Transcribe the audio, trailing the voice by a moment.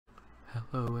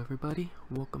Hello everybody,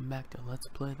 welcome back to Let's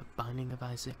Play The Binding of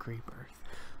Isaac Rebirth.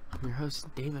 I'm your host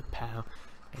Daveapow,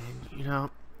 and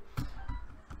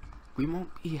we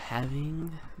won't be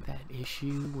having that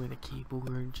issue where the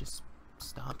keyboard just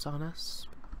stops on us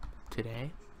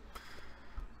today,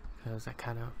 because I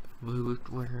kind of moved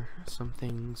where some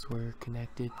things were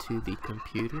connected to the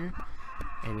computer,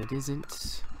 and it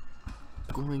isn't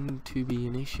going to be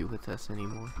an issue with us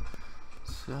anymore.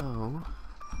 So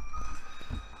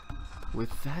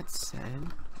with that said,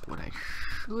 what I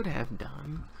should have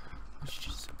done was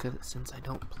just, since I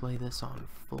don't play this on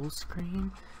full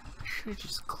screen, I should have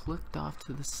just clicked off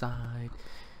to the side,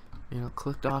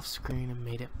 clicked off screen and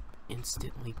made it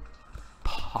instantly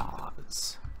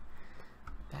pause.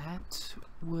 That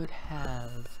would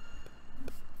have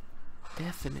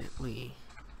definitely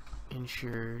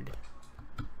ensured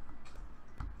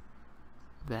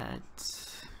that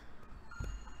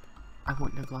I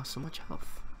wouldn't have lost so much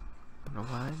health. I don't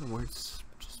know why, the words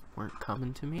just weren't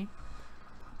coming to me.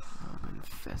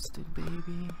 Infested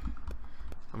baby.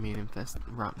 I mean,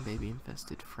 rotten baby,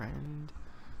 infested friend.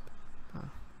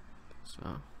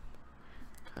 So,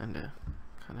 kinda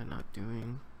not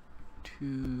doing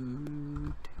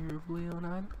too terribly on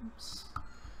items.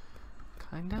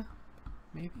 Kinda?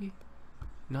 Maybe?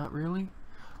 Not really?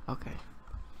 Okay.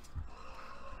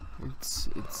 It's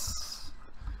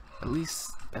at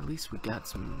least we got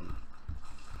some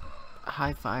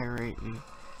high fire rate and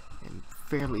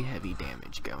fairly heavy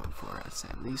damage going for us.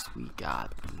 At least we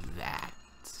got that.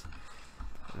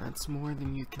 And that's more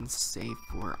than you can say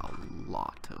for a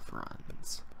lot of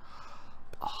runs.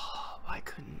 Oh, why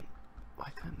couldn't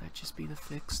that just be the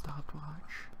fixed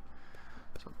stopwatch?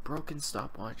 So broken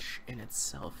stopwatch in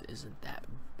itself isn't that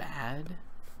bad,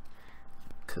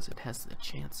 because it has the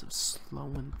chance of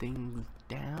slowing things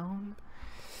down.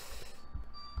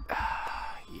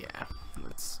 Yeah,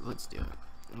 let's do it.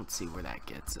 Let's see where that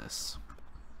gets us.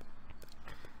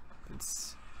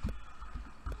 It's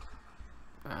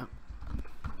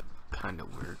kind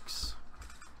of works.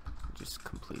 Just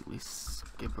completely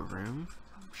skip a room.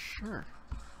 Sure.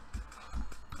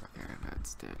 Okay,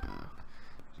 that's it.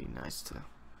 Be nice to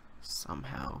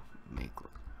somehow make.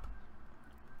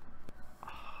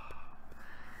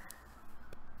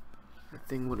 That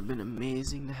thing would have been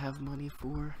amazing to have money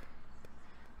for.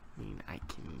 I mean, I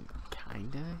can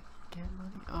kinda get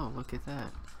money. Oh, look at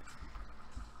that.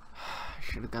 I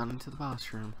should have gone into the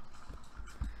boss room.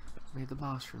 Made the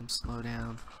boss room slow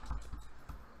down.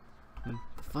 And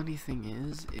the funny thing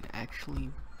is, it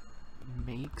actually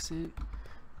makes it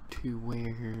to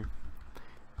where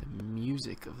the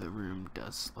music of the room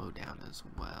does slow down as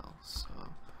well.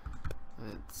 So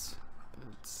it's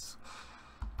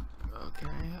okay.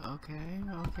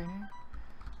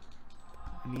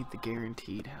 I need the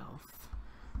guaranteed health.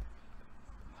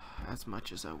 As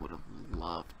much as I would have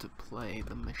loved to play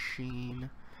the machine.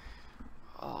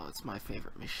 Oh, it's my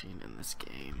favorite machine in this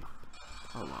game.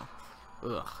 Oh well.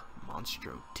 Ugh,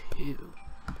 Monstro 2.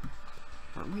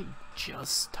 Aren't we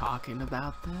just talking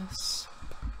about this?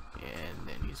 And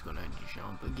then he's gonna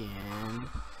jump again.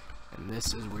 And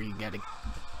this is where you gotta,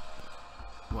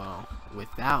 well,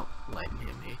 without letting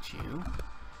him hit you,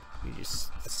 you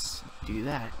just do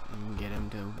that and get him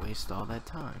to waste all that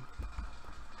time.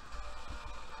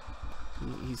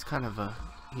 He's kind of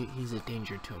he's a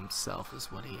danger to himself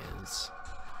is what he is.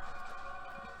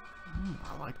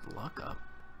 I like the luck up.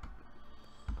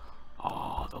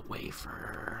 Oh, the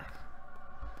wafer.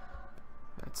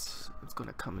 It's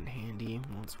gonna come in handy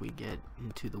once we get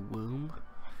into the womb.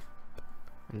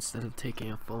 Instead of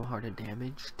taking a full heart of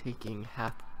damage, taking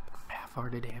half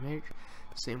heart of damage.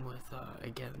 Same with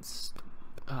against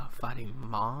fighting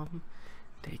mom,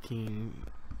 taking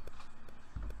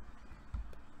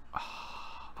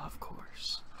of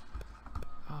course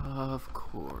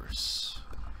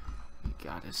you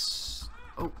gotta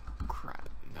oh crap,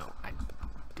 no, I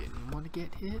didn't want to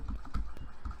get hit.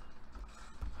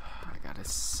 I gotta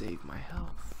save my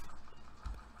health.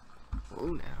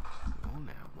 Whoa now,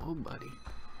 whoa buddy.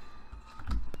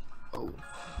 Oh,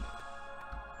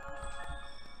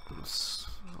 I'm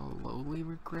slowly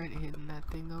regret hitting that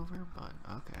thing over, but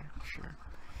okay, sure.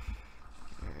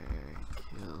 Okay,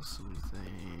 kill some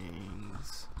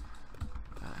things.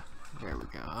 There we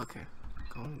go. Okay,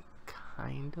 going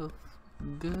kind of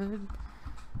good.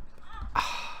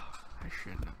 I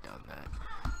shouldn't have done that,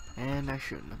 and I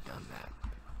shouldn't have done that.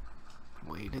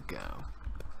 Way to go.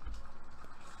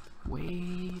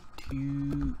 Way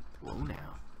to. Whoa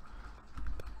now.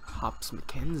 Hops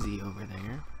Mackenzie over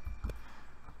there.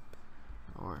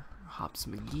 Or Hops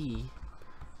McGee.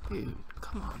 Dude,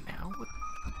 come on now.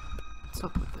 What's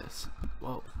up with this?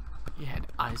 Whoa. He had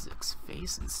Isaac's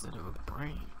face instead of a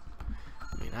brain.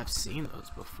 I mean, I've seen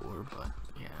those before, but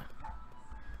yeah.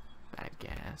 Bad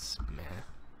gas, meh.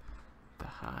 The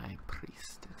High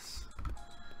Priestess.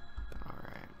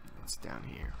 Alright, what's down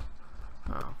here?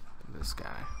 Oh, this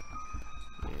guy.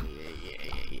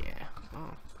 Yeah.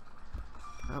 Oh.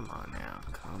 Come on now,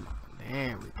 come on.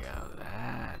 There we go.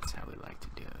 That's how we like to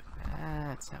do it.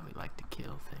 That's how we like to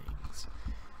kill things.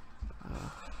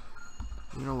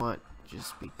 You know what?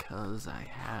 Just because I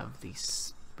have these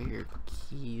spare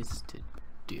keys to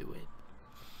do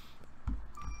it.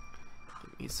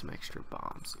 Give me some extra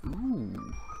bombs.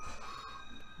 Ooh.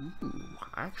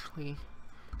 Actually, you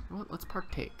know what? Let's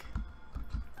partake.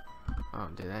 Oh,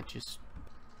 did that just...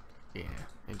 Yeah,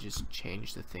 it just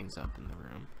changed the things up in the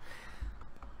room.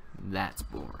 That's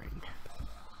boring.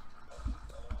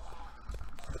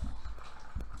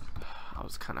 I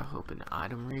was kind of hoping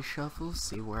item reshuffle,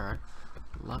 see where our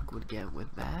luck would get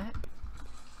with that.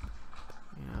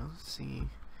 You know, see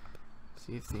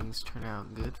if things turn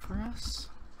out good for us.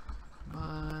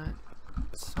 But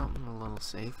something a little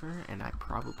safer, and I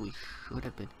probably should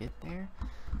have been hit there.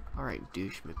 Alright,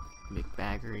 douche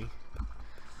McBaggery.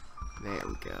 There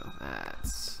we go.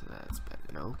 That's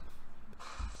better. Nope.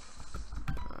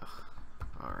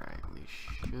 Alright, we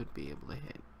should be able to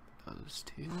hit those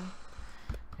two.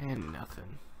 And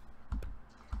nothing.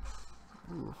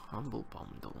 Ooh, humble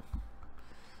bundle.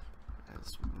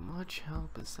 As much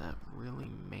help as that really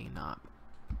may not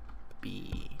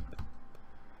be.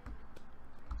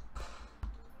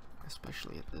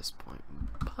 Especially at this point.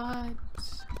 But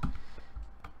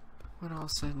when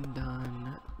all's said and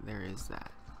done, there is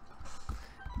that.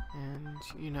 And,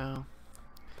 you know,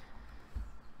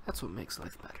 that's what makes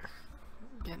life better.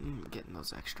 Getting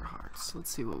those extra hearts.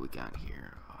 Let's see what we got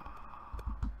here.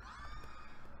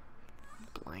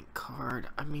 Blank card.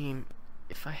 I mean,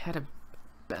 if I had a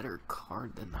better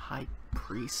card than the High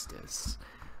Priestess,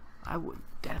 I would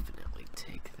definitely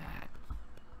take that.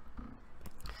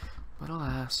 But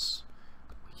alas,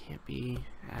 we can't be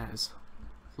as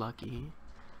lucky.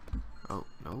 Oh,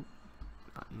 nope.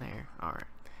 Not in there. Alright.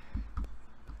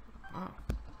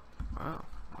 Oh.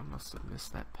 I must have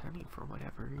missed that penny for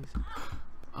whatever reason.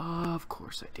 Of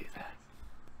course I do that.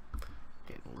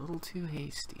 Getting a little too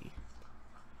hasty.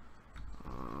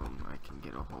 I can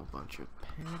get a whole bunch of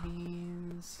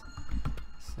pennies.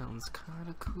 Sounds kind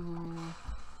of cool.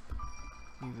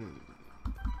 I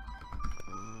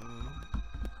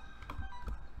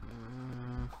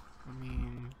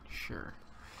mean, sure.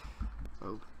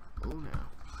 Oh no.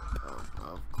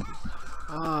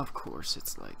 Oh, of course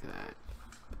it's like that.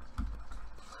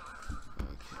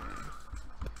 Okay.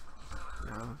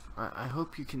 Now, I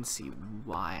hope you can see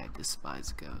why I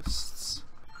despise ghosts.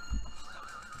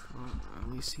 Well, at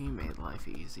least he made life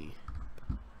easy.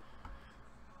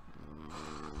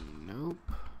 Nope.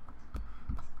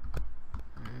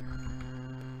 Yeah.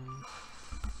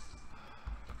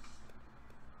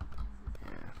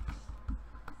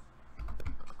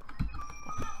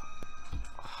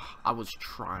 I was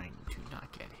trying to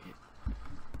not get hit.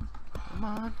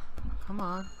 Come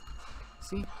on.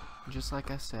 See? Just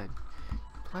like I said.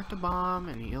 Plant a bomb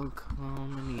and he'll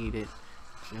come and eat it.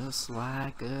 Just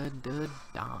like a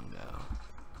dodongo.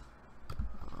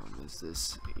 Is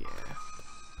this... Yeah.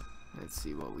 Let's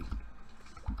see what we...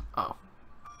 Oh.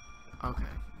 Okay.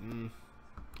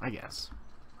 I guess.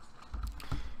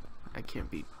 I can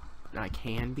be, but I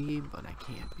can't be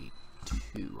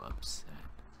too upset.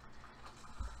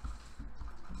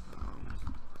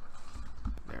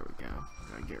 There we go.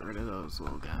 Gotta get rid of those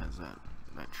little guys.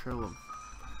 That trill of...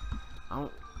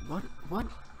 Oh, what?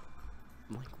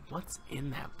 Like, what's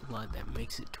in that blood that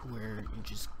makes it to where you're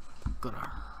just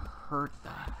gonna hurt the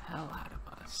hell out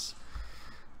of us?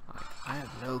 Like, I have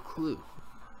no clue.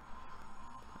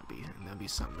 That'd be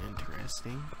something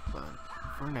interesting, but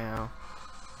for now,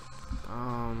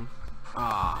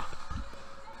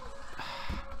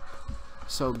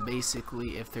 so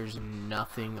basically, if there's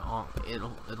nothing on,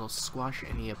 it'll squash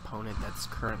any opponent that's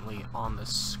currently on the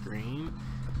screen.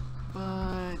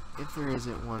 But if there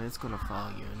isn't one, it's gonna follow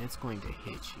you and it's going to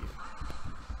hit you.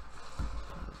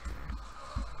 Okay.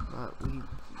 But we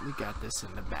got this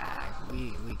in the bag.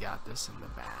 We got this in the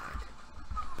bag.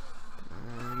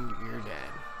 And you're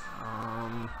dead.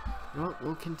 You know what?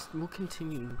 We'll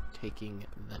continue taking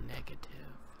the negative.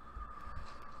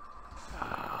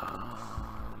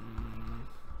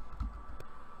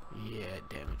 Yeah,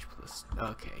 damage plus.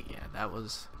 Okay, yeah, that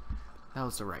was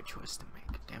the right choice to make.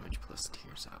 Damage plus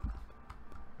tears out.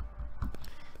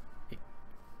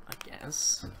 I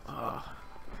guess.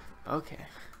 Okay.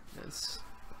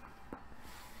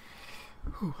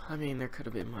 Whew, I mean, there could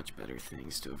have been much better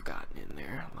things to have gotten in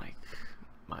there, like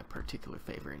my particular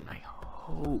favorite, and I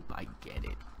hope I get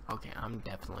it. Okay, I'm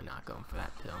definitely not going for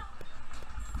that pill.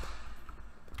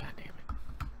 God damn it.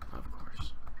 Of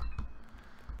course.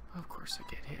 Of course I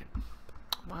get hit.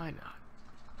 Why not?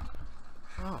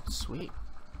 Oh, sweet.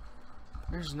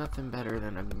 There's nothing better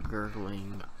than a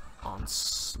gurgling on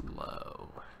slow.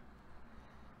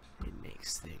 It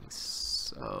makes things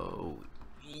so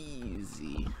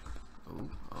easy. Oh,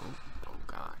 oh, oh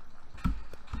god.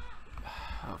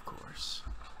 Of course.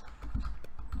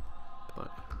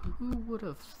 But who would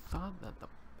have thought that the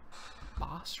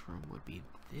boss room would be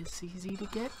this easy to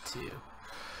get to?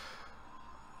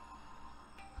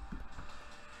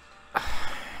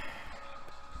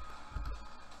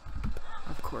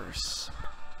 Of course.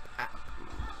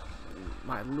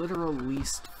 My literal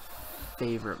least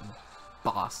favorite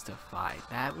boss to fight.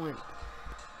 That went...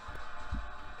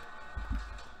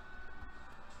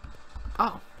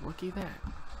 Oh, looky that.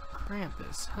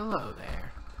 Krampus, hello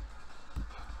there.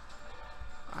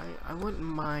 I wouldn't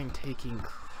mind taking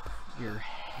your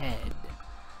head.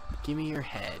 Give me your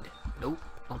head. Nope,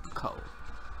 I'm cold.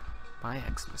 My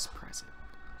Xmas present.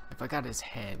 If I got his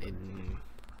head, it'd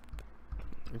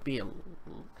be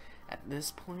at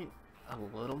this point a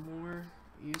little more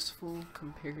useful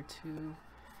compared to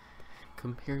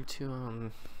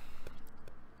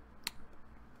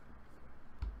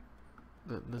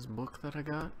this book that I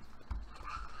got.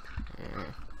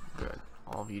 Yeah, good.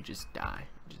 All of you just die.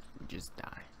 Just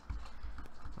die.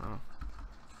 Oh,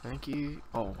 thank you.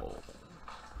 Oh,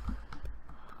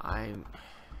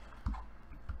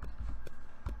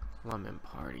 lemon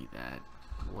party that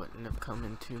wouldn't have come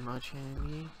in too much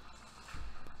handy.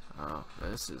 Oh,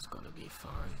 this is gonna be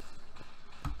fun.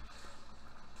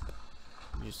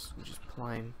 Just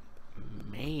plain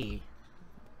made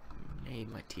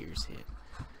my tears hit,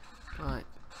 but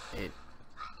it.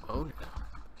 Oh no.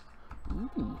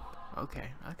 Ooh.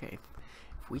 Okay. If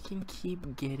we can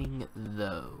keep getting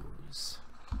those.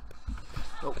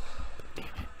 Oh, damn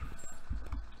it.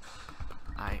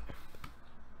 I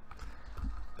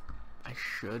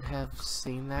should have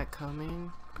seen that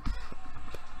coming.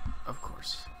 Of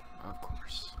course.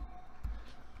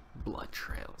 Blood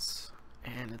trails.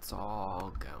 And it's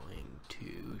all going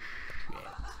to shit.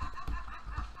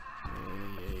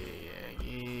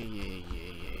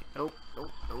 Yeah. Oh.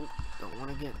 Don't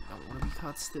want to be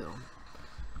caught still.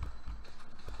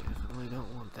 Definitely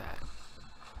don't want that.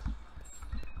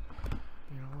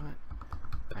 You know what?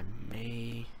 I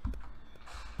may...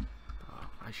 Oh,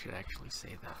 I should actually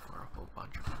save that for a whole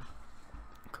bunch of them.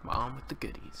 Come on with the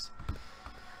goodies.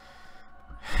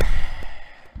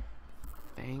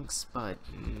 Thanks, but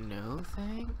no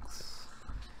thanks?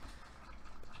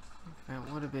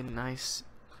 That would have been nice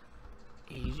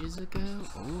ages ago.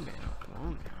 Oh no.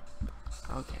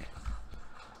 Okay.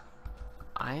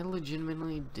 I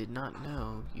legitimately did not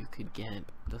know you could get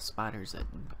the spiders that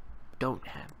don't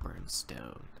have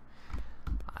brimstone.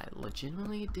 I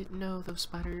legitimately didn't know those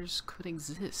spiders could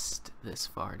exist this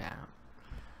far down.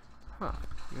 Huh,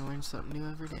 you learn something new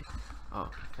every day. Oh,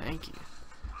 thank you.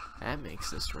 That makes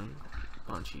this room a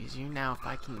bunch easier. Now, if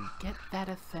I can get that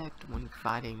effect when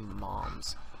fighting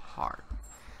Mom's heart,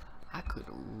 I could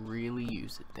really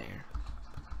use it there.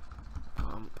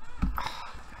 God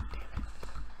damn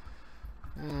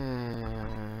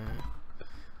it.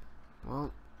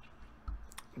 Well,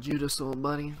 Judas, old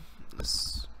buddy,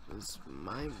 this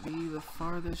might be the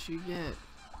farthest you get.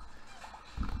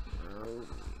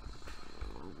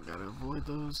 Gotta avoid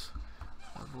those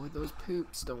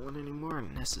poops. Don't want any more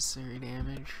unnecessary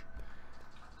damage.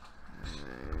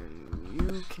 And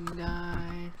you can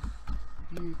die.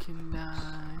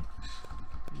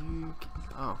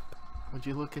 Oh, would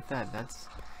you look at that? That's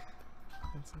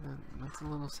a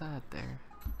little sad there.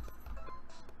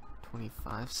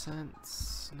 25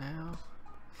 cents now.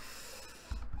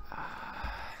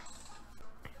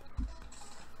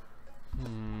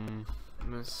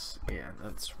 Yeah,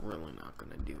 that's really not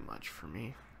gonna do much for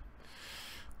me.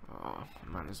 Oh,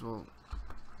 might as well.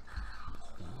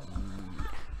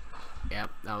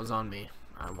 Yep, that was on me.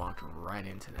 I walked right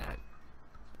into that.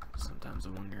 Sometimes I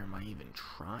wonder, am I even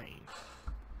trying?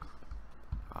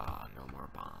 Ah, no more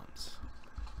bombs.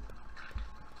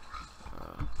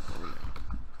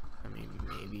 I mean,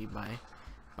 maybe by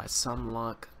some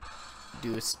luck,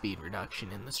 do a speed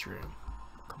reduction in this room.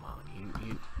 Come on,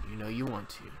 you know you want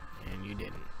to, and you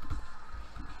didn't.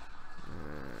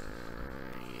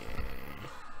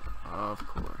 Yeah, of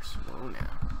course. Whoa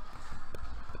now.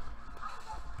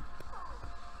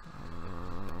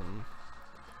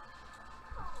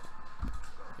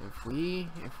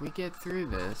 If we get through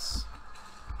this,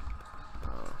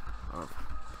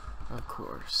 Of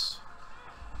course.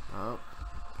 Oh.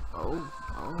 Oh.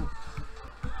 Oh.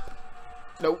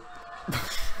 Nope.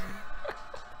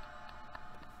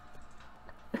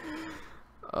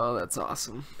 Oh, that's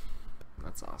awesome.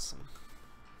 That's awesome.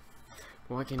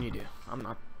 What can you do? I'm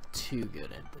not too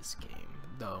good at this game,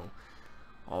 though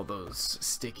all those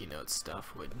sticky note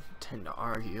stuff would tend to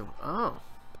argue. Oh.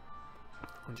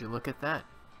 Would you look at that?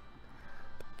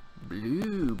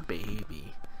 Blue,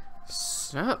 baby.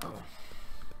 So,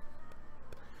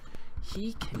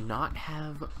 he cannot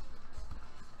have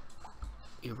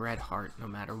a red heart no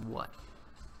matter what.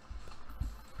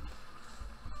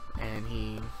 And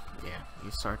he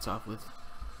starts off with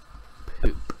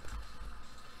poop.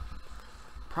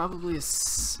 Probably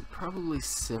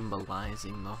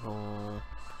symbolizing the whole,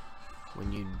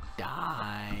 when you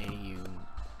die, you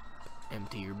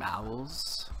empty your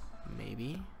bowels,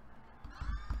 maybe.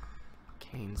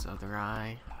 Cain's other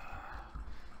eye.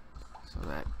 So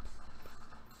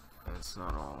that's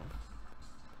not all.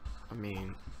 I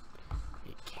mean,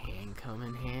 it can come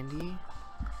in handy.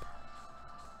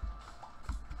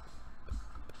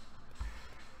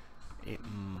 It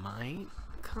might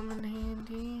come in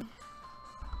handy.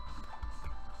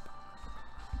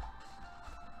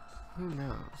 Who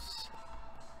knows?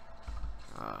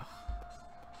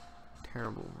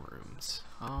 Terrible rooms.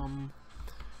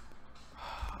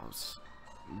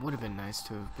 Would have been nice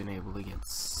to have been able to get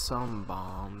some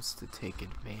bombs to take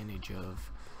advantage of.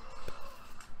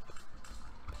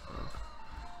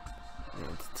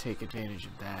 To take advantage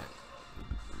of that.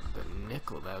 The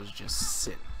nickel that was just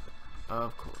sitting.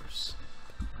 Of course.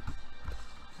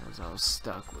 As I was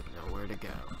stuck with nowhere to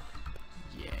go.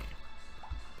 Yay.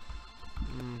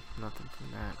 Nothing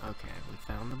from that. Okay, we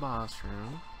found the boss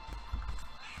room.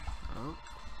 Oh,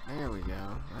 there we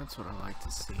go. That's what I like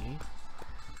to see.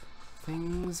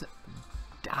 Things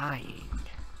dying.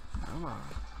 Come on.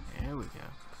 There we go.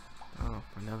 Oh,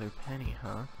 another penny,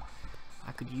 huh?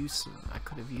 I could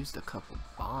have used a couple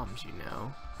bombs, you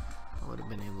know. I would have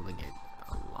been able to get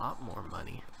a lot more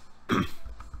money.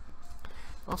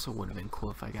 Also would have been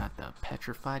cool if I got the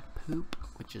petrified poop,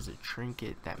 which is a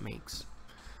trinket that makes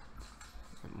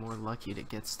it more lucky to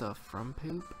get stuff from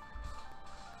poop.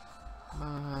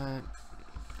 But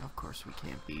of course we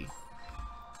can't be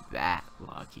that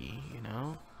lucky, you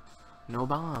know? No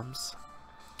bombs.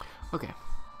 Okay,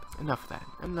 enough of that.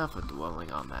 Enough of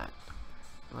dwelling on that.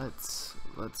 Let's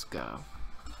go.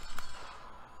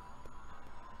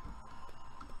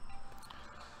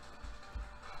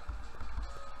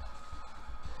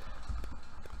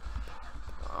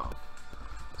 Oh,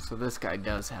 so this guy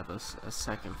does have a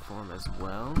second form as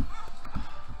well.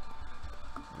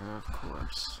 Of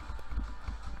course.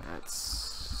 That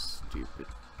stupid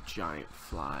giant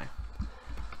fly.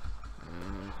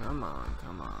 Come on,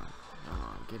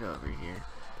 get over here.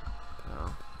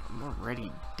 Oh, I'm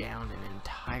already down an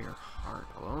entire heart.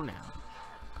 Hello now.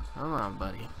 Come on,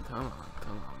 buddy. Come on,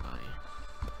 buddy.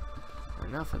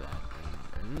 Enough of that.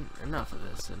 Enough of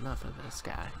this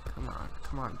guy. Come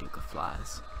on, Duke of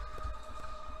Flies.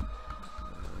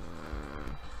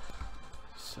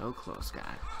 So close,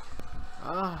 guy.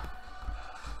 Oh,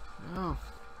 no.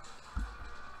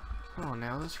 Oh,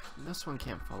 now this one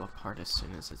can't fall apart as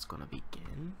soon as it's gonna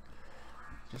begin.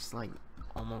 Just like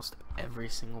almost every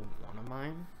single one of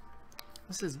mine.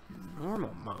 This is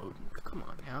normal mode. Come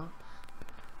on now.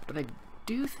 But I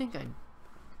do think I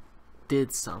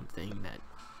did something that,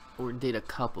 or did a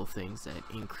couple things that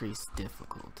increased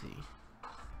difficulty.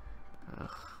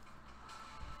 Ugh.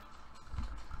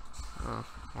 Oh,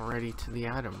 already to the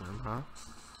item room, huh?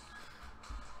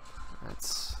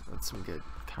 That's some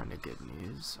kind of good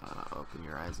news. Open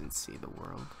your eyes and see the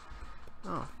world.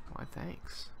 Oh, why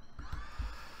thanks.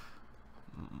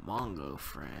 Mongo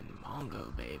friend,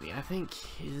 Mongo baby. I think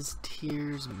his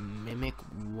tears mimic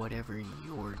whatever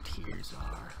your tears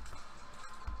are.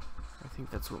 I think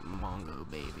that's what Mongo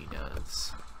baby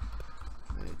does.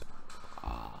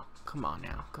 Aw, come on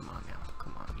now.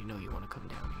 You know you want to come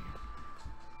down here.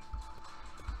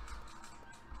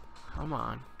 Come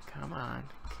on. Come on,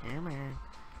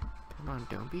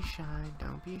 don't be shy.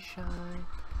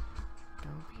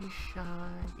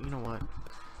 You know what?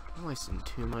 I'm wasting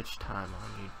too much time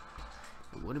on you.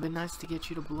 It would have been nice to get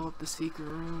you to blow up the secret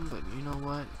room, but you know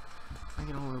what? I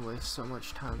can only waste so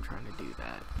much time trying to do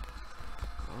that.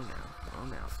 Oh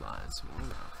now, flies.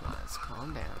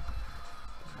 Calm down.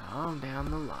 Calm down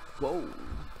the line. Whoa!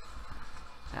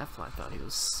 That fly thought he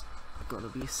was gonna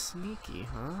be sneaky,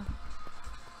 huh?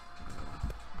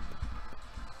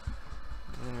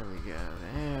 There we go.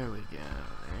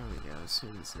 As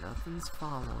soon as nothing's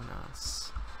following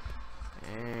us.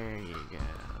 There you go.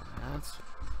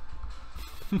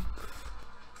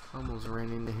 Almost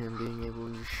ran into him being able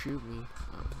to just shoot me.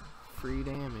 Free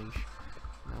damage.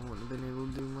 I wouldn't have been able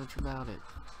to do much about it.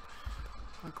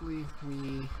 Luckily,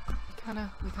 we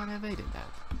kinda evaded that.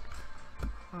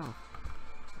 Oh.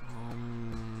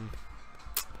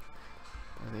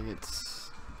 I think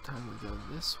it's time we go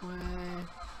this way.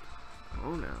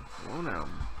 Oh no. Oh no.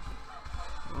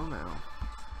 Oh no.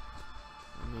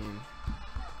 I mean,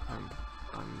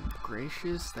 I'm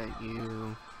gracious that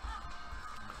you...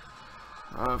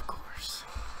 Of course.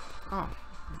 Oh,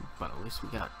 but at least we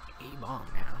got a bomb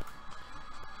now.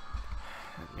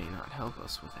 That may not help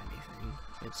us with anything,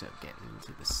 except getting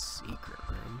into the secret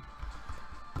room.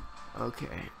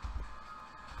 Okay.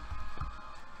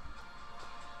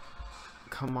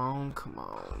 Come on, come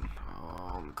on.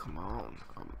 Come on.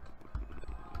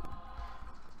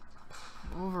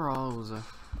 Overall,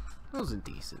 it was a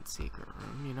decent secret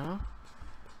room, you know?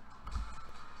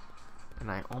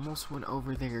 And I almost went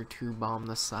over there to bomb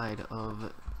the side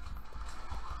of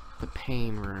the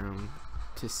pain room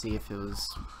to see if it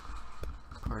was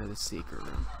part of the secret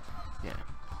room. Yeah.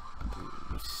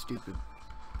 You stupid.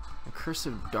 The curse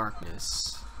of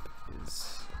darkness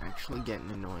is actually getting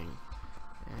annoying.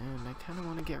 And I kind of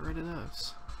want to get rid of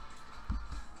those.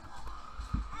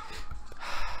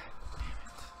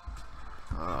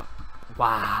 Damn it.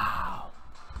 Wow.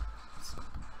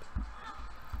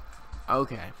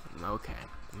 Okay.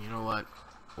 You know what?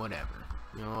 Whatever.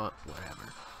 You know what?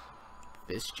 Whatever.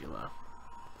 Fistula.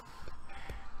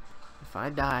 If I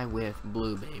die with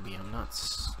Blue Baby, I'm not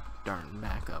starting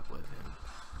back up with him.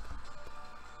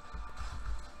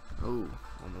 Oh,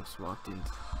 almost walked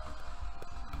into...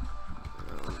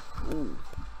 Ooh.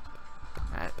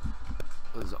 That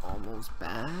was almost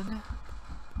bad.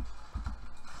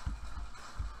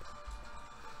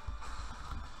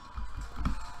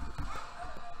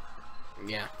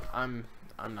 Yeah, I'm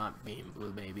not being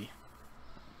Blue Baby.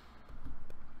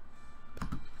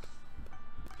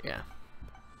 Yeah.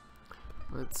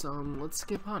 Let's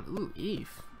skip on. Ooh,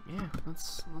 Eve. Yeah,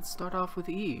 let's start off with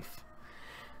Eve.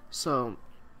 So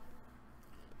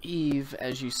Eve,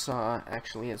 as you saw,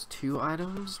 actually has 2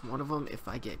 items. One of them, if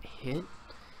I get hit,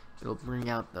 it'll bring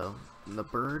out the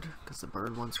bird, because the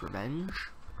bird wants revenge.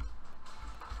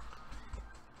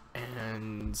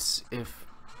 And if,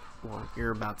 well,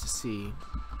 you're about to see,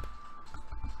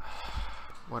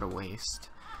 what a waste.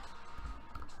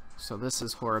 So this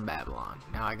is Horror Babylon.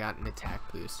 Now I got an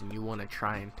attack boost, and you want to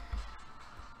try and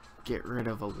get rid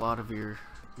of a lot of your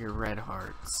red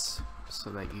hearts so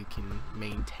that you can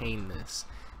maintain this.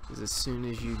 Because as soon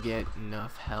as you get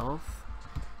enough health,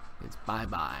 it's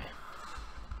bye-bye.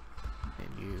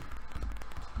 And you...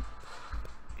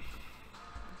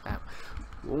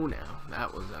 Whoa now,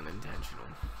 that was unintentional.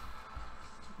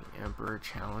 The Emperor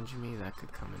challenged me, that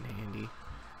could come in handy.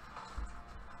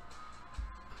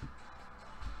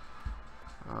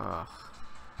 Ugh.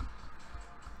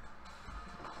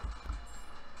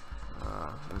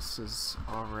 This is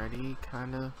already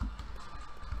kind of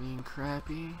being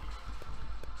crappy.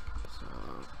 So,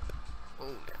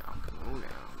 oh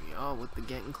now, y'all with the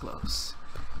getting close.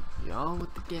 Y'all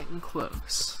with the getting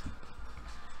close.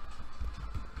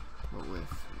 But with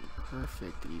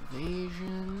perfect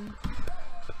evasion,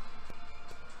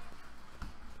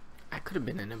 I could have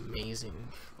been an amazing,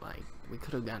 like, we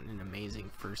could have gotten an amazing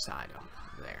first item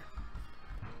there.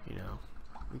 You know,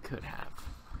 we could have.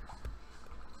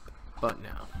 But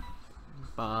no.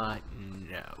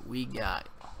 We got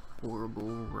horrible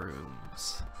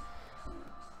rooms.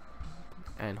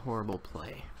 And horrible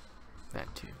play.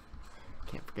 That too.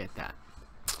 Can't forget that.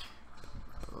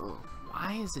 Oh,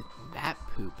 why is it that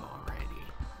poop already?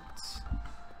 It's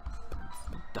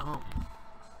dumb.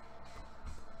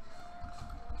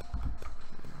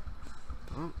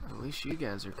 Well, at least you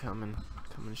guys are coming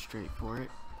straight for it.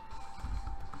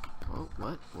 Oh,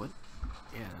 what?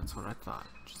 Yeah, that's what I thought.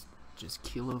 Just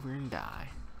keel over and die.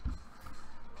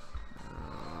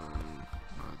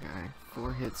 Okay,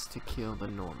 4 hits to kill the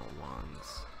normal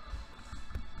ones,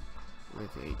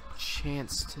 with a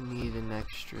chance to need an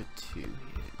extra 2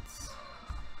 hits.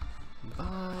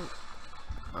 But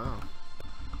oh,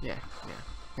 yeah,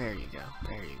 there you go.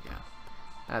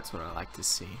 That's what I like to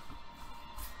see.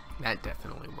 That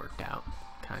definitely worked out,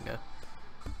 kinda.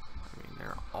 I mean,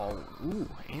 they're all... Ooh,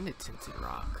 and a tinted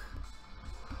rock.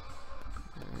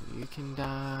 You can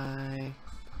die.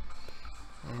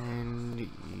 And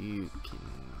you can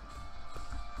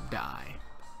die.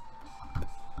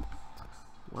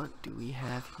 What do we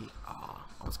have here? Aw,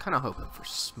 I was kind of hoping for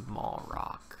small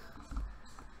rock.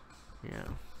 Yeah,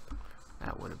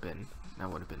 that would have been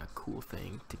a cool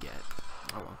thing to get.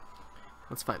 Oh well.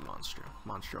 Let's fight Monstro.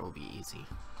 Monstro will be easy.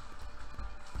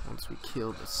 Once we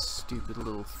kill the stupid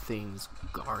little things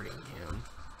guarding him.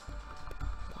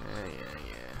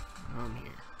 Yeah. I'm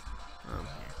here.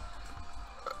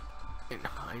 In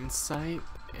hindsight,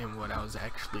 and what I was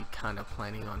actually kind of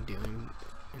planning on doing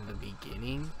in the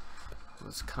beginning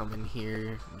was come in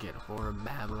here, get Horror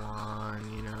Babylon,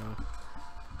 you know.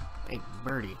 Hey,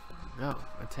 Birdie, go,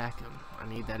 attack him. I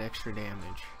need that extra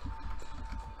damage.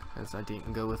 As I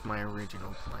didn't go with my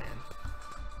original plan.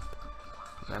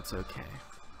 That's okay.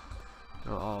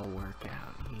 It'll all work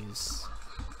out.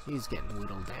 He's getting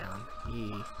whittled down.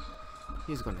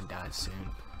 He's gonna die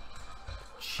soon.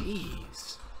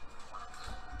 Jeez.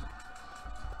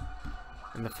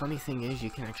 And the funny thing is, you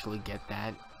can actually get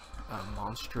that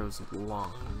Monstro's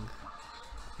lung,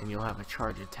 and you'll have a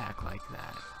charge attack like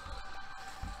that.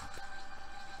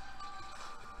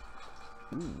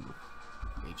 Ooh,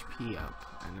 HP up,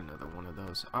 and another one of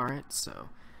those. Alright, so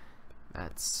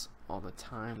that's all the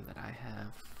time that I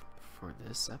have for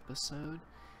this episode.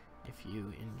 If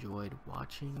you enjoyed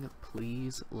watching,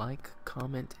 please like,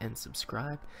 comment, and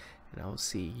subscribe, and I will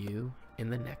see you in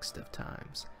the next of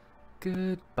times.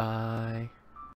 Goodbye.